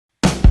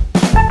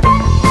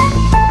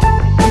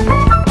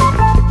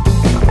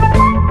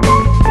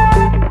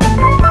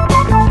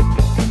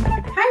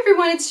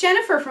it's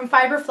Jennifer from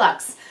Fiber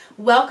Flux.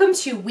 Welcome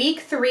to week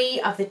 3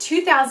 of the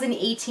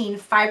 2018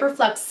 Fiber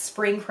Flux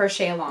Spring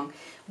Crochet Along.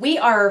 We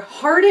are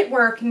hard at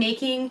work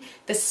making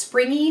the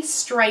Springy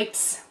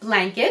Stripes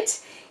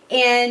Blanket,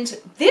 and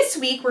this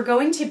week we're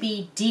going to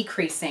be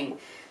decreasing.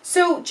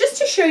 So just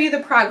to show you the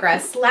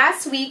progress,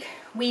 last week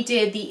we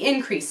did the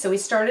increase. So we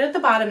started at the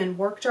bottom and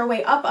worked our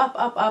way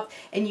up,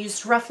 and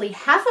used roughly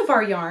half of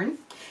our yarn.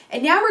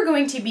 And now we're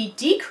going to be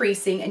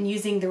decreasing and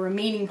using the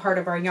remaining part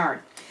of our yarn.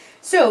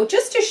 So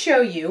just to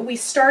show you, we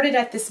started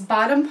at this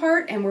bottom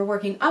part and we're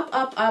working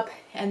up,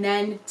 and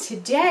then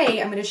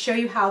today I'm going to show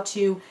you how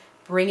to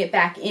bring it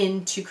back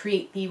in to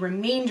create the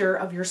remainder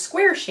of your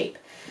square shape.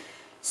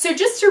 So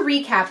just to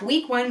recap,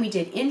 week 1 we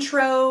did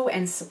intro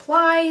and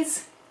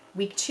supplies,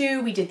 week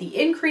 2 we did the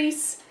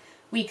increase,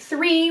 week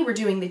 3 we're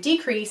doing the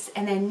decrease,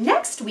 and then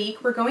next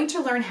week we're going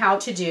to learn how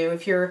to do,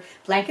 if your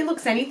blanket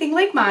looks anything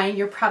like mine,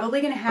 you're probably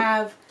going to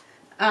have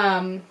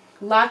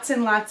lots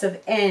and lots of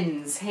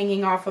ends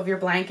hanging off of your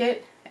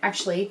blanket.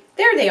 Actually,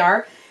 there they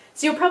are.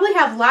 So you'll probably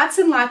have lots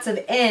and lots of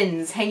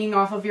ends hanging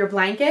off of your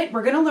blanket.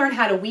 We're going to learn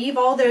how to weave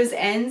all those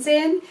ends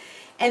in.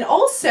 And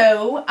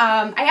also,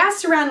 I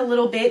asked around a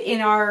little bit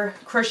in our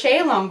crochet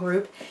along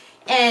group,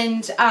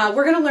 and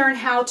we're going to learn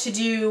how to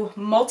do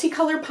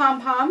multicolor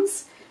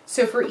pom-poms.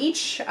 So for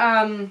each,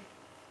 let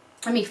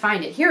me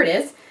find it, here it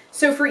is.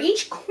 So for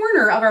each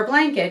corner of our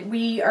blanket,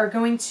 we are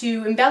going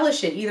to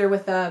embellish it either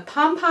with a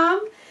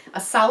pom-pom, a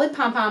solid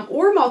pom-pom,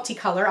 or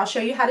multicolor. I'll show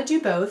you how to do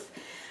both,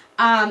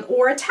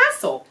 or a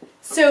tassel.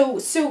 So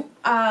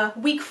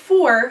week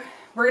 4,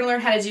 we're going to learn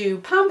how to do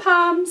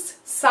pom-poms,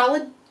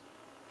 solid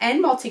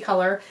and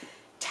multicolor,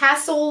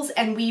 tassels,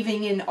 and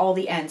weaving in all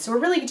the ends. So we're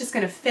really just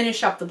going to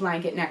finish up the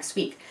blanket next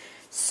week.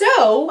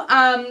 So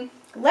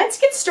let's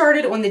get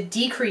started on the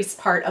decrease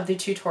part of the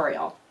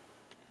tutorial.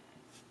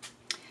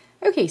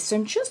 Okay, so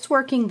I'm just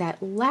working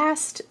that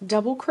last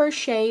double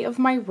crochet of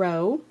my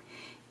row,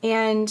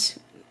 and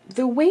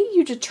the way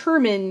you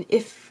determine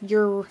if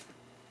your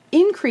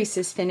increase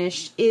is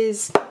finished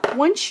is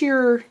once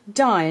you're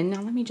done,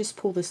 now let me just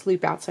pull this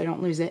loop out so I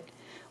don't lose it.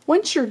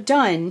 Once you're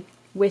done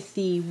with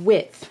the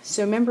width,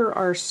 so remember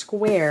our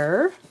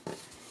square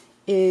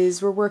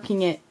is, we're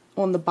working it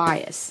on the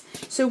bias.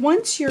 So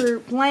once your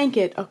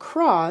blanket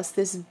across,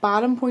 this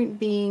bottom point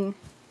being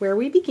where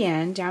we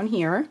began, down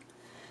here,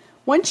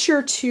 once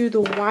you're to the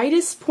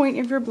widest point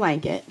of your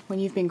blanket, when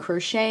you've been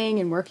crocheting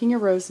and working your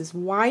rows as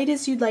wide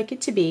as you'd like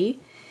it to be,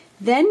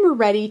 then we're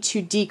ready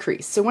to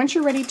decrease. So once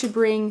you're ready to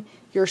bring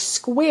your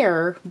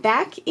square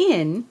back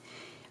in,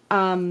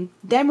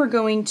 then we're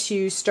going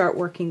to start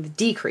working the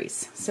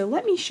decrease. So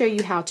let me show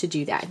you how to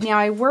do that. Now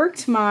I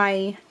worked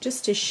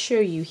just to show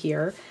you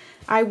here,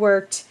 I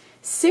worked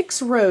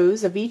 6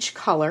 rows of each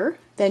color,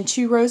 then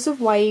 2 rows of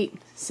white,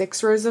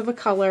 6 rows of a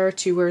color,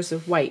 2 rows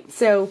of white.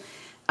 So,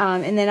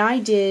 and then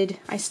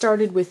I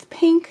started with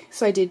pink,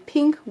 so I did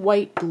pink,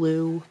 white,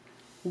 blue,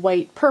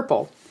 white,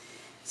 purple.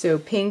 So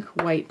pink,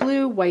 white,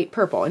 blue, white,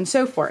 purple, and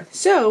so forth.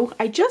 So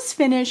I just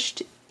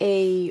finished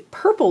a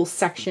purple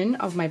section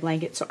of my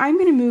blanket, so I'm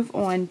going to move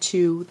on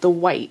to the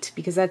white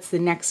because that's the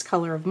next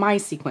color of my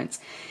sequence.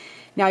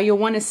 Now you'll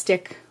want to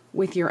stick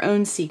with your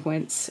own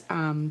sequence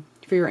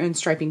for your own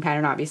striping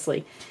pattern,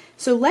 obviously.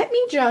 So let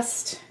me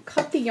just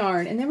cut the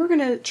yarn, and then we're going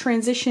to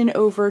transition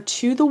over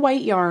to the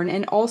white yarn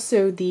and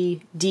also the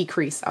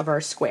decrease of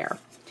our square.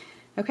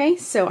 Okay,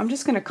 so I'm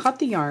just going to cut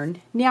the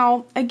yarn.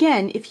 Now,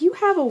 again, if you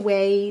have a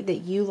way that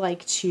you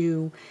like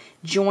to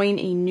join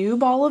a new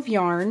ball of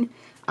yarn,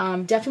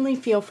 definitely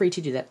feel free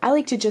to do that. I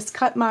like to just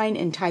cut mine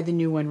and tie the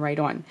new one right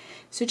on.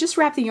 So just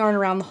wrap the yarn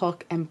around the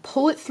hook and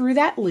pull it through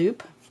that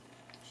loop,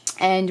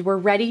 and we're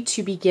ready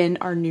to begin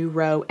our new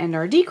row and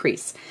our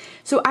decrease.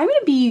 So I'm going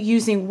to be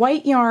using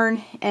white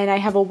yarn, and I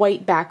have a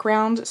white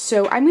background,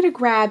 so I'm going to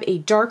grab a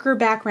darker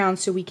background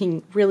so we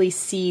can really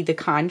see the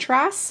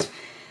contrast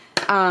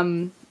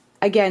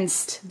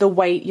against the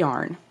white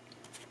yarn.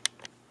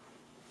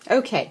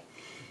 Okay,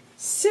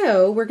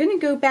 so we're going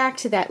to go back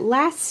to that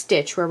last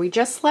stitch where we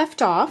just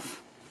left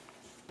off.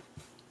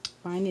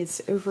 Mine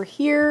is over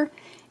here,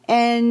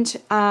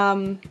 and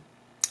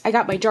I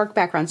got my dark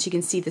background so you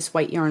can see this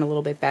white yarn a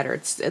little bit better.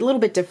 It's a little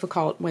bit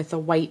difficult with a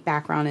white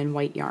background and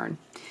white yarn.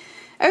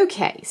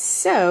 Okay,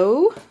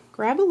 so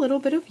grab a little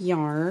bit of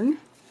yarn,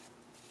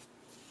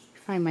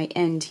 find my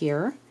end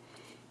here,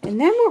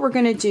 and then what we're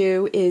going to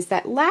do is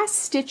that last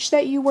stitch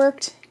that you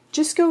worked,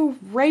 just go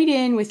right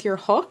in with your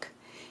hook,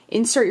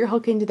 insert your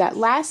hook into that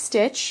last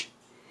stitch,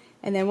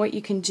 and then what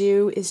you can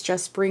do is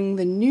just bring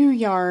the new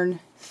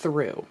yarn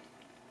through.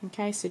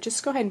 Okay, so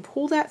just go ahead and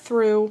pull that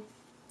through,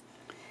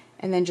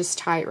 and then just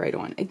tie it right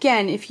on.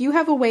 Again, if you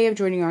have a way of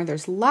joining yarn,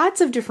 there's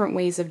lots of different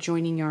ways of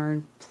joining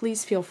yarn.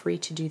 Please feel free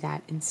to do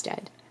that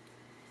instead.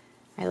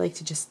 I like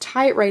to just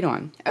tie it right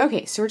on.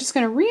 Okay, so we're just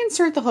going to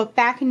reinsert the hook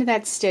back into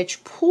that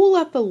stitch, pull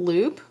up a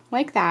loop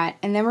like that,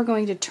 and then we're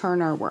going to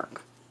turn our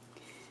work.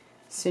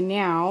 So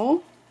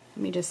now,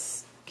 let me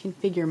just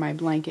configure my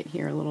blanket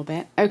here a little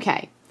bit.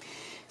 Okay,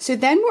 So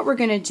then what we're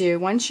going to do,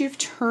 once you've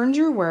turned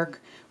your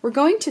work, we're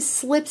going to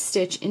slip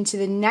stitch into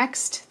the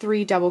next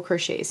 3 double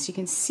crochets. So you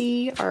can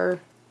see our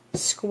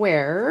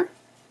square.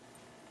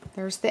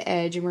 There's the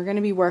edge, and we're going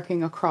to be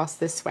working across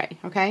this way,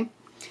 okay?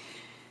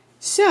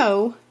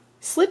 So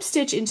slip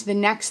stitch into the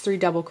next 3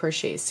 double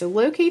crochets. So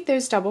locate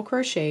those double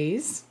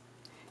crochets,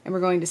 and we're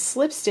going to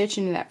slip stitch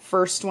into that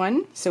first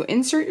one. So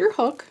insert your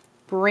hook,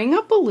 bring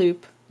up a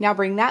loop. Now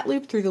bring that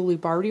loop through the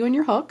loop already on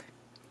your hook.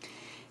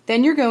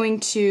 Then you're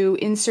going to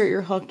insert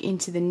your hook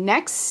into the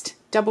next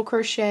double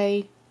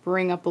crochet,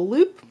 bring up a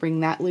loop, bring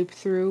that loop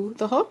through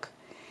the hook.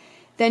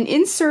 Then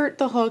insert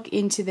the hook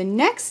into the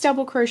next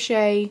double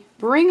crochet,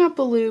 bring up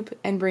a loop,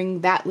 and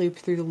bring that loop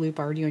through the loop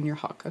already on your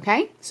hook,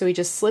 okay? So we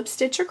just slip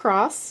stitch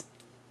across.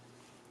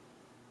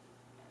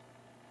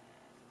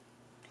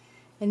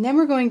 And then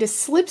we're going to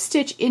slip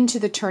stitch into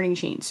the turning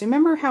chain. So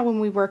remember how when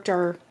we worked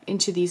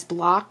into these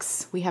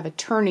blocks, we have a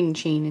turning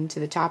chain into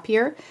the top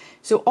here?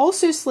 So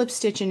also slip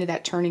stitch into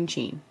that turning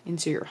chain.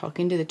 Insert your hook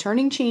into the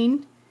turning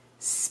chain,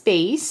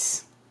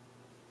 space,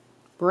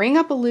 bring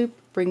up a loop,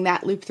 bring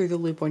that loop through the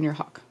loop on your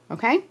hook,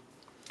 okay?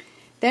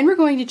 Then we're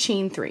going to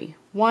chain 3.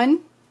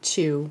 1,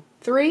 2,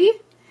 3,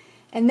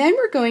 and then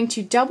we're going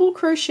to double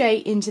crochet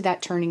into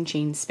that turning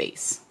chain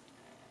space.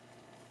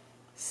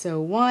 So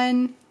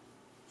 1,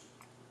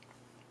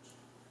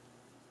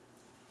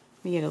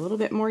 we get a little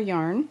bit more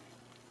yarn,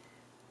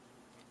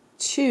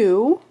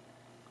 2,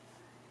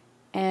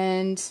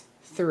 and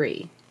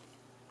 3.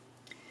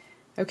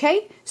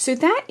 Okay, so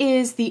that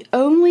is the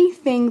only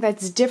thing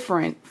that's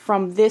different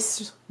from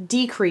this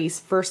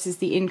decrease versus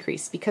the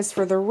increase, because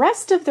for the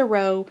rest of the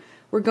row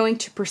we're going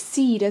to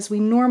proceed as we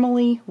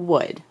normally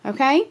would,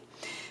 okay?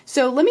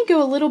 So let me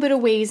go a little bit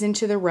of ways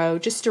into the row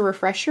just to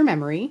refresh your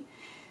memory.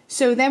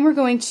 So then we're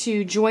going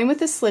to join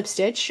with a slip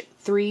stitch,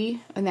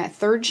 3 in that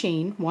third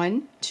chain,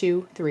 1,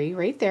 2, 3,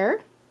 right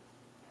there.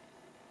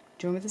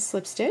 Join with a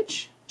slip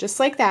stitch, just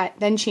like that,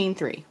 then chain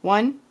 3,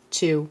 1,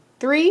 2,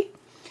 3.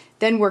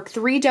 Then work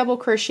 3 double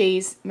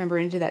crochets, remember,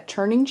 into that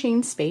turning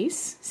chain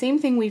space. Same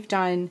thing we've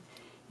done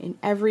in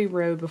every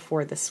row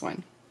before this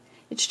one.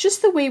 It's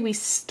just the way we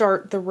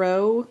start the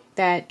row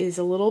that is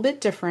a little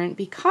bit different,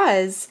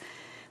 because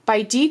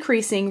by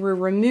decreasing, we're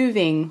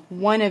removing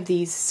one of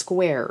these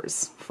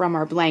squares from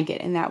our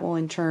blanket, and that will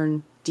in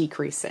turn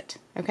decrease it,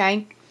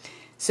 okay?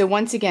 So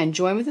once again,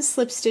 join with a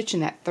slip stitch in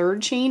that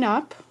third chain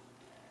up,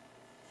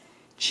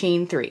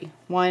 chain 3,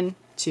 1,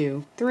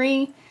 2,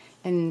 3,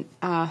 and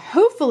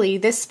hopefully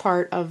this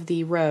part of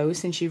the row,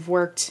 since you've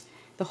worked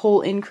the whole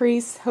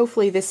increase,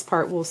 hopefully this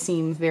part will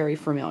seem very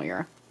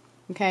familiar.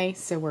 Okay,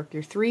 so work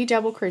your 3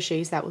 double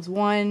crochets. That was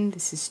 1,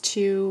 this is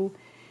 2,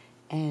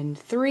 and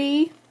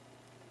 3.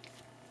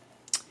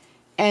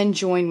 And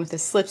join with a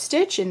slip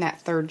stitch in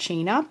that third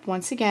chain up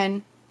once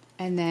again,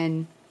 and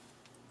then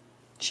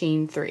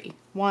chain 3,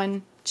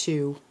 1,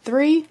 2,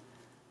 3,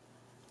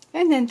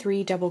 and then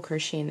 3 double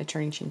crochet in the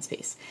turning chain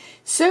space.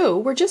 So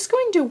we're just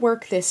going to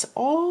work this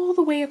all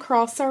the way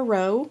across our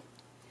row,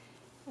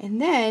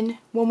 and then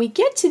when we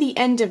get to the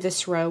end of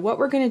this row, what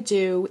we're going to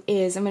do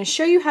is I'm going to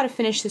show you how to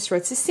finish this row.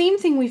 It's the same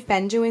thing we've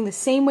been doing, the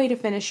same way to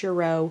finish your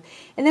row,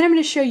 and then I'm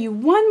going to show you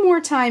one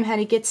more time how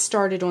to get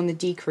started on the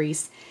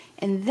decrease,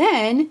 and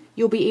then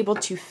you'll be able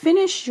to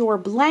finish your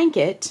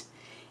blanket,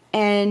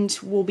 and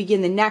we'll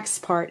begin the next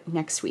part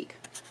next week.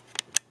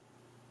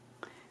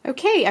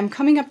 Okay, I'm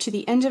coming up to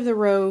the end of the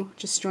row.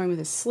 Just join with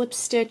a slip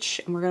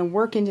stitch, and we're going to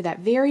work into that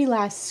very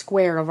last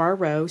square of our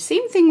row.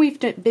 Same thing we've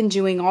been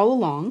doing all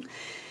along.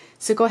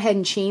 So go ahead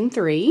and chain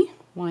 3,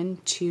 1,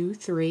 2,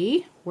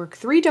 3. Work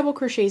 3 double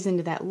crochets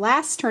into that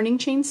last turning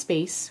chain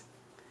space.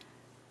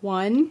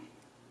 1,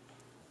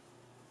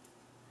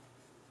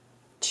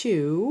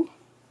 2,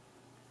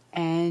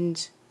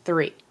 and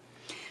 3.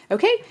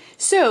 Okay,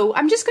 so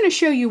I'm just going to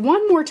show you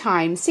one more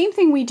time, same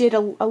thing we did a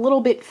little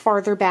bit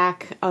farther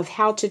back, of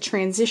how to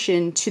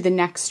transition to the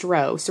next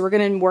row. So we're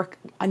going to work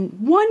on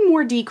one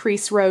more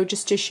decrease row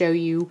just to show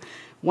you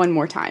one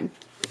more time.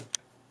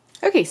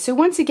 Okay, so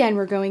once again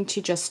we're going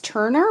to just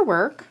turn our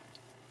work,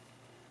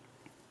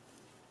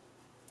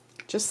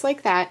 just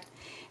like that,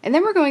 and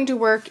then we're going to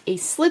work a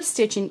slip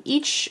stitch in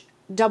each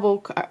double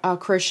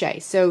crochet.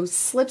 So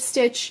slip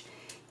stitch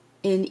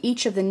in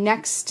each of the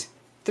next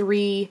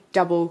 3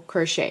 double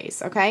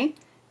crochets, okay?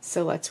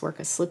 So let's work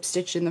a slip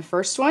stitch in the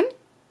first one,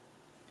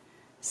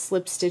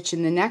 slip stitch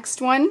in the next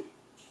one,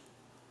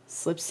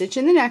 slip stitch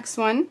in the next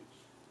one,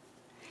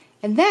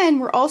 and then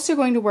we're also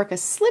going to work a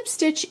slip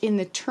stitch in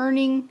the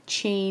turning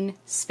chain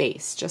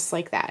space, just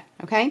like that,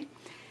 okay?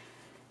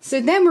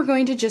 So then we're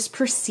going to just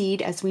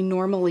proceed as we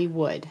normally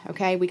would,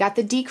 okay? We got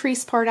the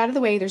decrease part out of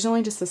the way. There's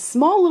only just a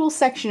small little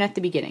section at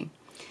the beginning.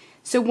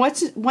 So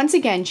once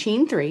again,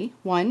 chain 3,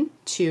 1,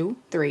 2,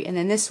 3, and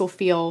then this will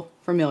feel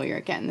familiar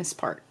again, this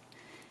part.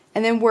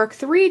 And then work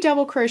 3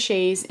 double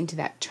crochets into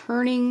that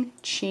turning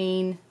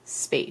chain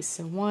space.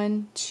 So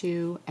 1,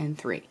 2, and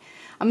 3.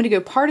 I'm going to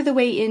go part of the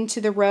way into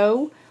the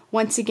row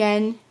once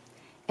again,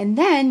 and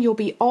then you'll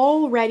be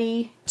all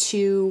ready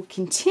to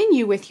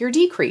continue with your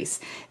decrease.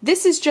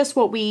 This is just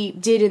what we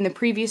did in the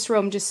previous row.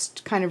 I'm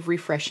just kind of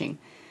refreshing.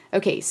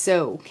 Okay,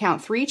 so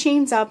count 3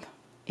 chains up,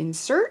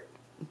 insert,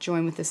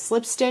 join with a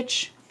slip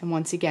stitch, and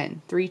once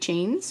again 3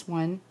 chains,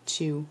 1,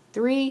 2,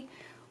 3,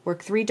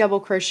 work 3 double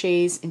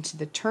crochets into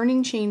the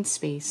turning chain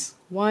space,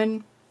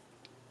 1,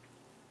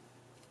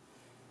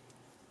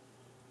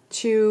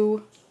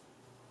 2,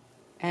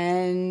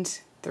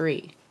 and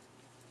 3.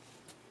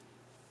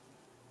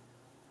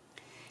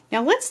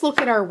 Now let's look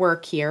at our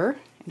work here,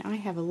 and I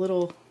have a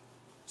little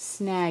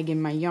snag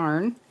in my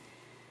yarn.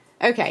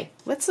 Okay,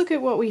 let's look at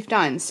what we've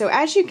done. So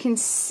as you can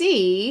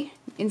see,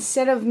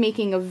 instead of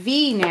making a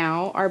V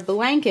now, our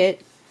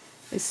blanket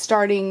is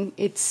starting,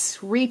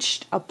 it's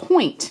reached a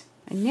point.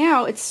 And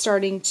now it's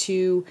starting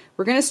to,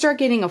 we're going to start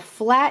getting a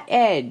flat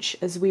edge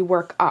as we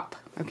work up,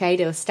 okay,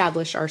 to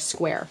establish our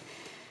square.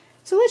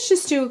 So let's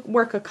just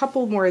work a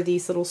couple more of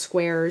these little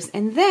squares,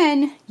 and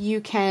then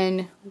you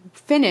can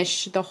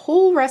finish the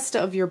whole rest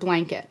of your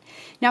blanket.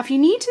 Now if you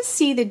need to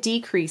see the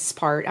decrease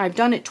part, I've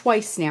done it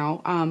twice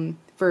now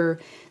for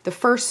the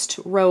first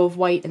row of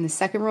white and the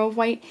second row of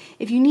white.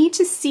 If you need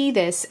to see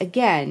this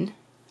again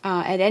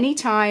at any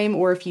time,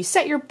 or if you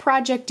set your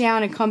project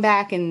down and come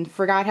back and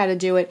forgot how to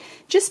do it,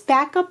 just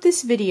back up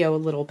this video a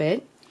little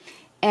bit,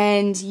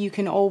 and you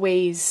can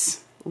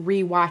always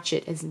re-watch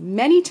it as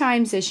many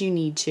times as you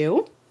need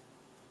to.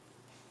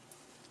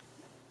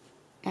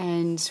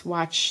 And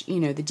watch, you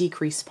know, the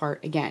decrease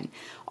part again.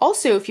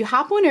 Also, if you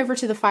hop on over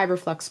to the Fiber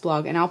Flux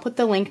blog, and I'll put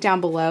the link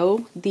down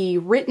below, the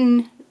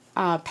written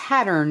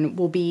pattern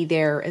will be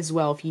there as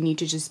well if you need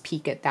to just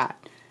peek at that.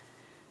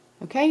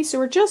 Okay, so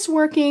we're just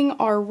working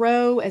our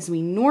row as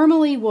we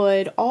normally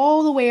would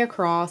all the way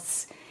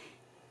across.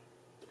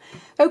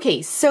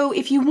 Okay, so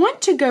if you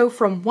want to go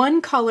from one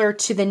color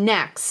to the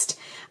next,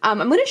 I'm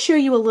going to show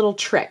you a little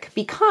trick,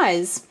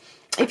 because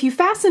if you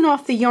fasten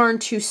off the yarn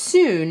too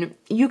soon,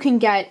 you can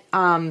get,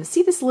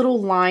 see this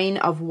little line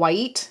of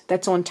white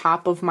that's on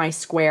top of my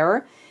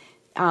square?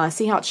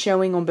 See how it's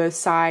showing on both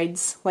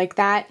sides like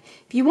that?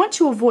 If you want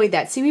to avoid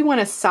that, see we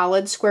want a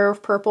solid square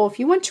of purple. If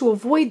you want to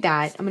avoid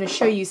that, I'm going to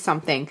show you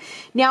something.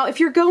 Now, if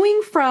you're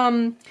going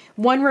from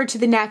one row to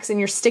the next and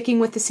you're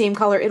sticking with the same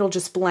color, it'll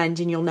just blend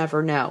and you'll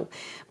never know.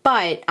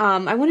 But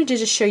I wanted to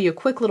just show you a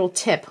quick little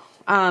tip.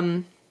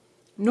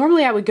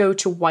 Normally I would go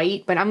to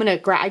white, but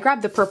I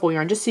grabbed the purple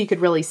yarn just so you could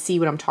really see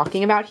what I'm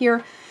talking about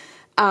here.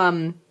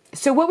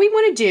 So what we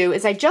want to do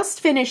is I just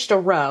finished a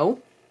row,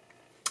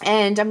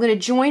 and I'm going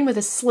to join with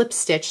a slip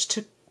stitch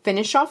to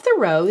finish off the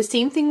row, the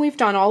same thing we've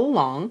done all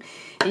along.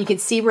 And you can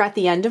see we're at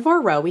the end of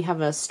our row. We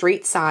have a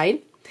straight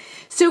side.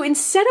 So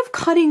instead of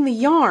cutting the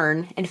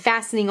yarn and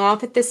fastening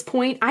off at this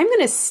point, I'm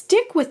going to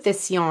stick with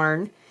this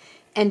yarn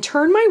and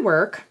turn my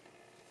work.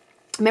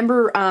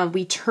 Remember,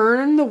 we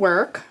turn the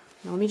work.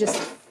 Now, let me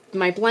just,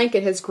 my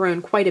blanket has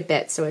grown quite a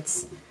bit, so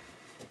let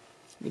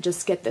me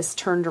just get this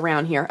turned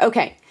around here.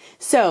 Okay,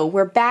 so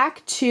we're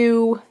back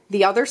to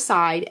the other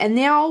side, and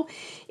now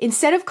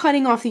instead of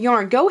cutting off the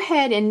yarn, go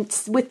ahead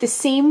and with the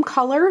same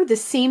color, the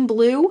same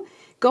blue,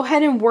 go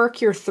ahead and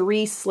work your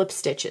 3 slip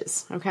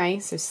stitches. Okay,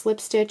 so slip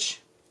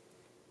stitch,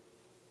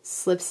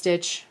 slip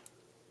stitch,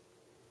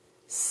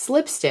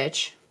 slip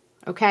stitch.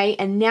 Okay,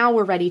 and now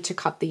we're ready to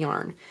cut the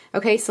yarn.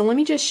 Okay, so let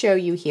me just show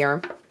you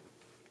here.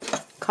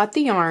 Cut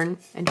the yarn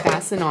and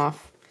fasten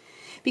off.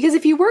 Because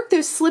if you work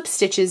those slip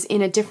stitches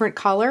in a different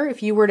color,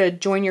 if you were to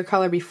join your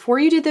color before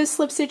you did those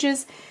slip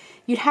stitches,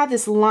 you'd have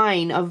this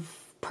line of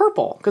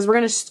purple, because we're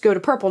going to go to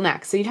purple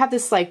next. So you'd have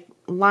this like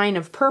line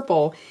of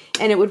purple,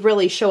 and it would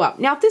really show up.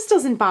 Now, if this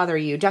doesn't bother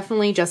you,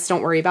 definitely just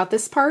don't worry about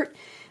this part.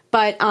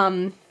 But,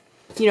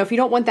 you know, if you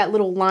don't want that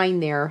little line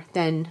there,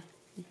 then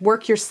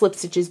work your slip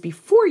stitches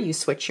before you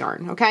switch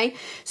yarn, okay?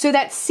 So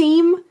that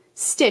same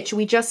stitch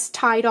we just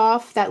tied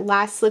off, that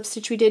last slip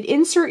stitch we did,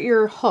 insert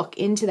your hook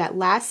into that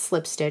last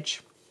slip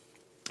stitch,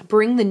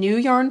 bring the new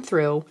yarn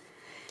through.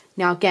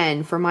 Now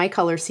again, for my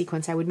color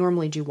sequence, I would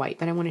normally do white,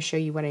 but I want to show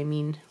you what I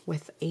mean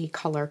with a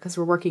color because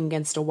we're working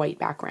against a white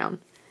background.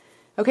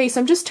 Okay,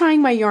 so I'm just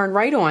tying my yarn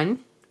right on,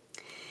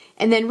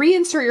 and then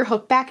reinsert your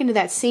hook back into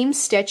that same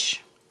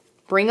stitch,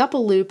 bring up a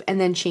loop, and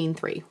then chain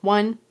 3.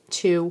 1,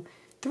 2,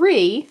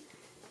 3,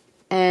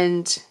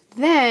 and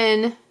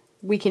then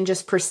we can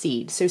just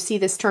proceed. So see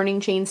this turning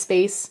chain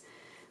space?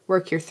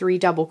 Work your 3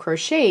 double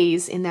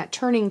crochets in that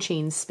turning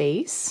chain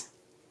space,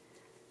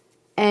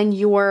 and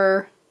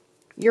your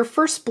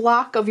first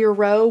block of your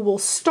row will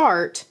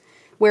start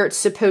where it's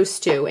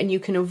supposed to, and you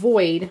can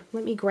avoid,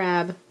 let me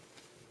grab,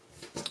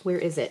 where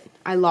is it?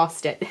 I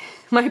lost it.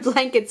 My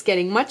blanket's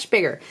getting much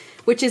bigger,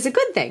 which is a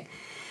good thing.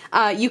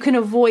 You can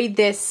avoid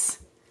this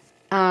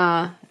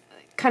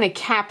kind of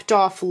capped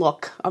off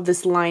look of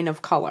this line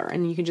of color,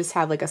 and you can just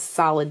have like a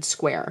solid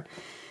square.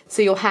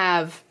 So you'll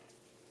have,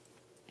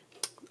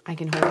 I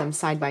can hold them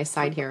side by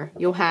side here.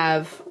 You'll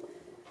have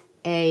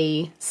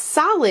a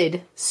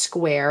solid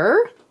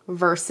square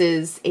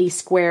versus a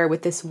square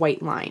with this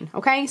white line.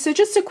 Okay, so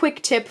just a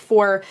quick tip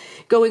for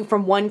going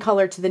from one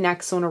color to the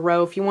next on a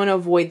row. If you want to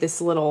avoid this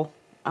little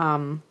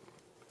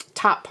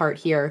top part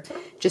here,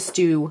 just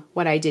do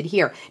what I did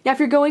here. Now if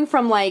you're going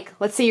from like,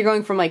 let's say you're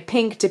going from like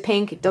pink to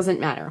pink, it doesn't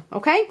matter,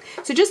 okay?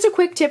 So just a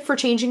quick tip for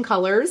changing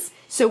colors.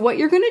 So what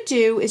you're gonna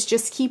do is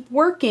just keep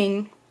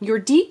working your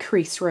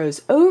decrease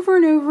rows over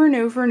and over and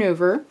over and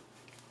over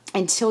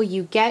until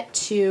you get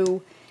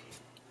to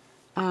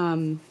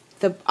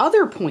the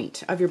other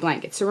point of your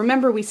blanket. So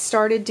remember, we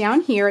started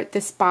down here at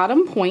this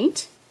bottom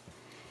point,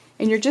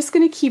 and you're just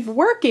going to keep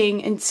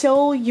working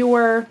until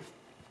your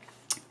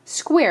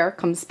square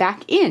comes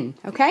back in,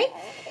 okay?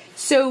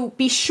 So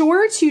be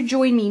sure to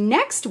join me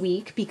next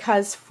week,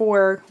 because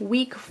for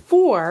week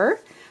 4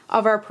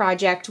 of our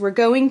project, we're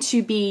going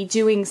to be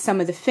doing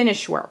some of the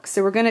finish work.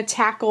 So we're going to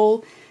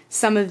tackle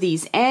some of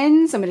these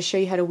ends. I'm going to show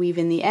you how to weave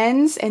in the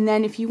ends, and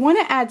then if you want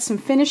to add some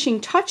finishing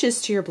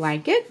touches to your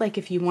blanket, like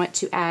if you want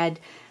to add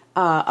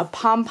a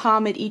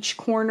pom-pom at each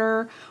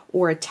corner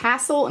or a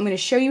tassel, I'm going to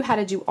show you how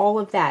to do all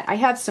of that. I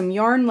have some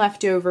yarn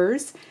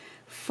leftovers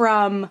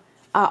from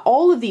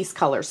all of these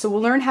colors, so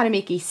we'll learn how to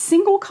make a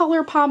single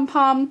color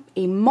pom-pom,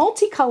 a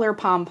multicolor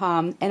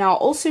pom-pom, and I'll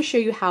also show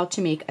you how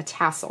to make a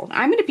tassel.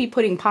 I'm going to be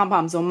putting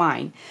pom-poms on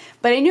mine,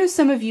 but I know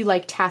some of you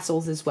like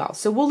tassels as well,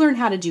 so we'll learn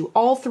how to do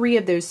all 3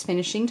 of those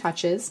finishing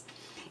touches.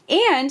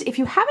 And if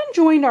you haven't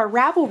joined our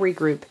Ravelry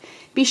group,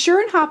 be sure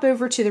and hop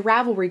over to the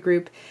Ravelry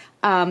group.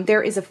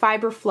 There is a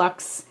Fiber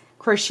Flux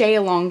Crochet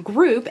Along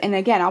group, and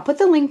again, I'll put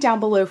the link down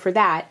below for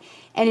that.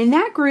 And in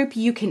that group,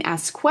 you can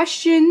ask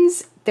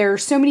questions. There are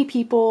so many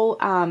people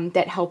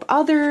that help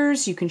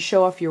others. You can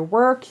show off your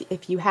work.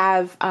 If you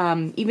have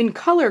even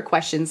color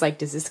questions, like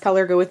does this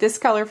color go with this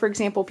color, for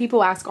example,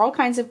 people ask all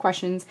kinds of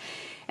questions.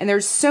 And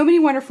there's so many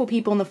wonderful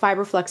people in the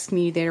Fiber Flux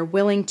community that are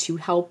willing to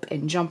help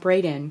and jump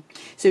right in.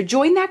 So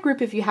join that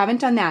group if you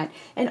haven't done that.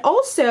 And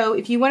also,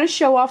 if you want to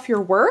show off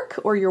your work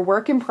or your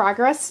work in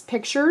progress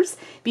pictures,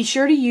 be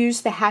sure to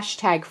use the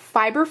hashtag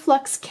Fiber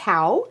Flux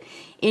CAL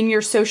in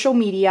your social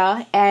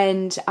media.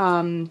 And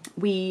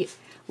we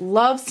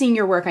love seeing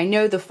your work. I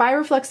know the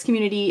Fiber Flux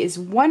community is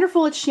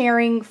wonderful at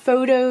sharing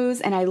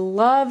photos, and I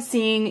love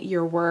seeing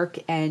your work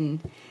and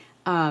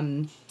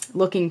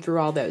looking through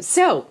all those.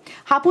 So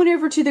hop on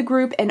over to the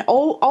group, and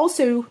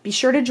also be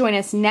sure to join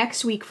us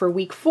next week for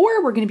week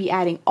 4. We're going to be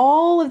adding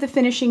all of the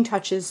finishing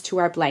touches to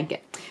our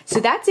blanket. So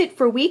that's it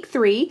for week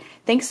 3.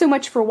 Thanks so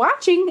much for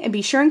watching, and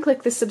be sure and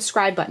click the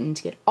subscribe button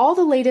to get all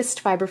the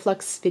latest Fiber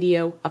Flux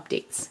video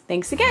updates.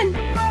 Thanks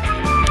again.